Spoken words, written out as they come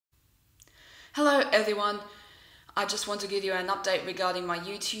Hello everyone. I just want to give you an update regarding my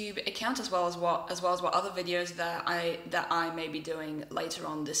YouTube account as well as what other videos that I may be doing later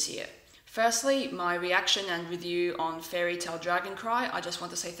on this year. Firstly, my reaction and review on Fairy Tail Dragon Cry. I just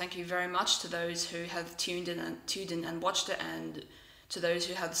want to say thank you very much to those who have tuned in and watched it, and to those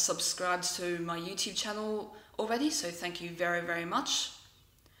who have subscribed to my YouTube channel already. So thank you very, very much.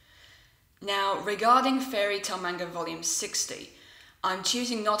 Now, regarding Fairy Tail Manga Volume 60, I'm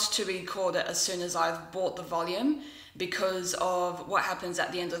choosing not to record it as soon as I've bought the volume because of what happens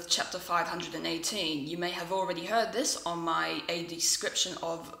at the end of chapter 518. You may have already heard this on a description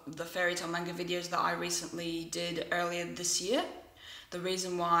of the Fairy Tail manga videos that I recently did earlier this year. The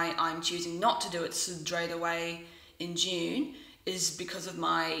reason why I'm choosing not to do it straight away in June is because of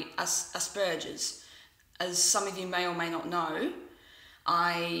my Asperger's. As some of you may or may not know,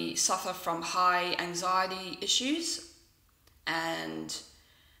 I suffer from high anxiety issues and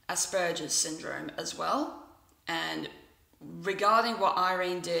Asperger's syndrome as well. And regarding what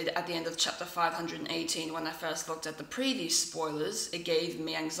Irene did at the end of chapter 518, when I first looked at the previous spoilers, it gave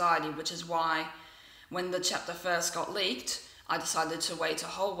me anxiety, which is why when the chapter first got leaked, I decided to wait a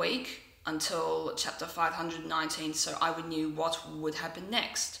whole week until chapter 519 so I would know what would happen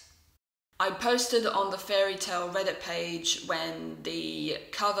next. I posted on the Fairy Tail Reddit page when the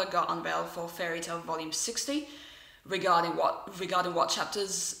cover got unveiled for Fairy Tail Volume 60 regarding what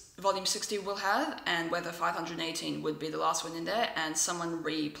chapters Volume 60 will have and whether 518 would be the last one in there, and someone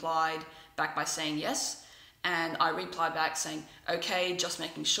replied back by saying yes, and I replied back saying okay, just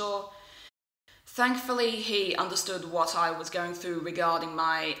making sure. Thankfully, he understood what I was going through regarding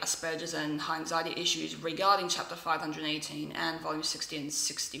my Asperger's and high anxiety issues regarding chapter 518 and Volume 60 and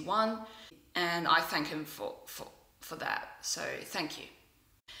 61, and I thank him for that, so thank you.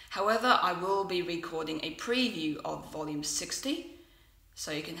 However, I will be recording a preview of Volume 60,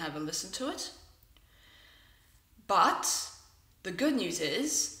 so you can have a listen to it. But the good news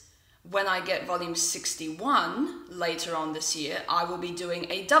is, when I get Volume 61 later on this year, I will be doing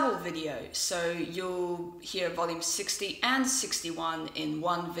a double video. So you'll hear Volume 60 and 61 in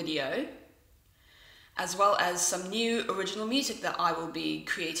one video, as well as some new original music that I will be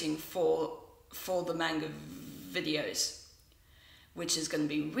creating for the manga videos, which is going to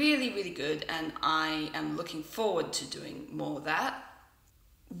be really, really good, and I am looking forward to doing more of that.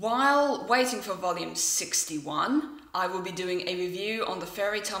 While waiting for Volume 61, I will be doing a review on the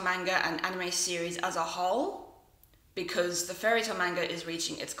Fairy Tail manga and anime series as a whole, because the Fairy Tail manga is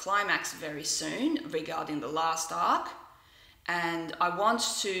reaching its climax very soon regarding the last arc, and I want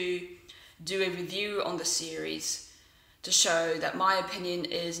to do a review on the series to show that my opinion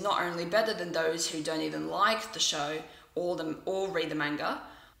is not only better than those who don't even like the show or read the manga,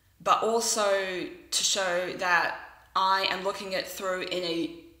 but also to show that I am looking it through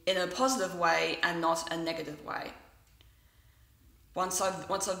in a positive way and not a negative way. Once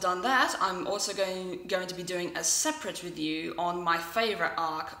I've done that, I'm also going to be doing a separate review on my favorite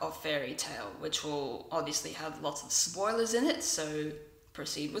arc of Fairy Tail, which will obviously have lots of spoilers in it, so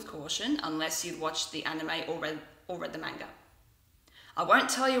proceed with caution unless you've watched the anime or read the manga. I won't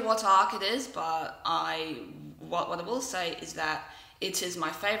tell you what arc it is, but what I will say is that it is my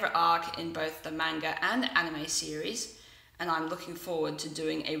favourite arc in both the manga and anime series, and I'm looking forward to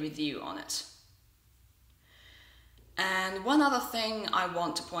doing a review on it. And one other thing I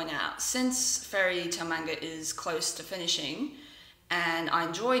want to point out, since Fairy Tail manga is close to finishing, and I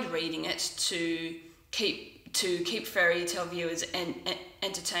enjoyed reading it to keep Fairy Tail viewers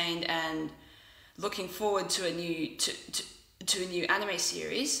entertained and looking forward to a new anime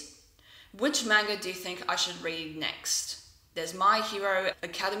series, which manga do you think I should read next? There's My Hero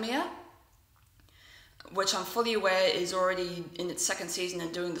Academia, which I'm fully aware is already in its second season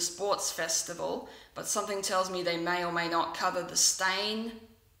and doing the sports festival, but something tells me they may or may not cover the Stain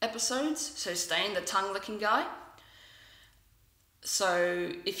episodes, so Stain, the tongue-licking guy.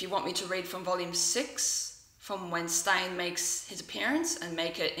 So if you want me to read from Volume 6, from when Stain makes his appearance, and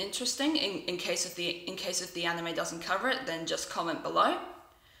make it interesting in case if the anime doesn't cover it, then just comment below.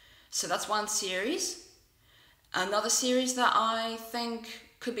 So that's one series. Another series that I think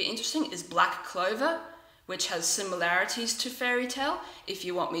could be interesting is Black Clover, which has similarities to Fairy Tail. If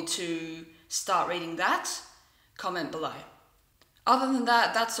you want me to start reading that, comment below. Other than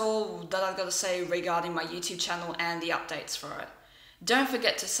that, that's all that I've got to say regarding my YouTube channel and the updates for it. Don't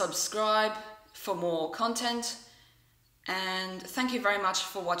forget to subscribe for more content, and thank you very much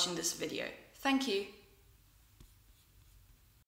for watching this video. Thank you.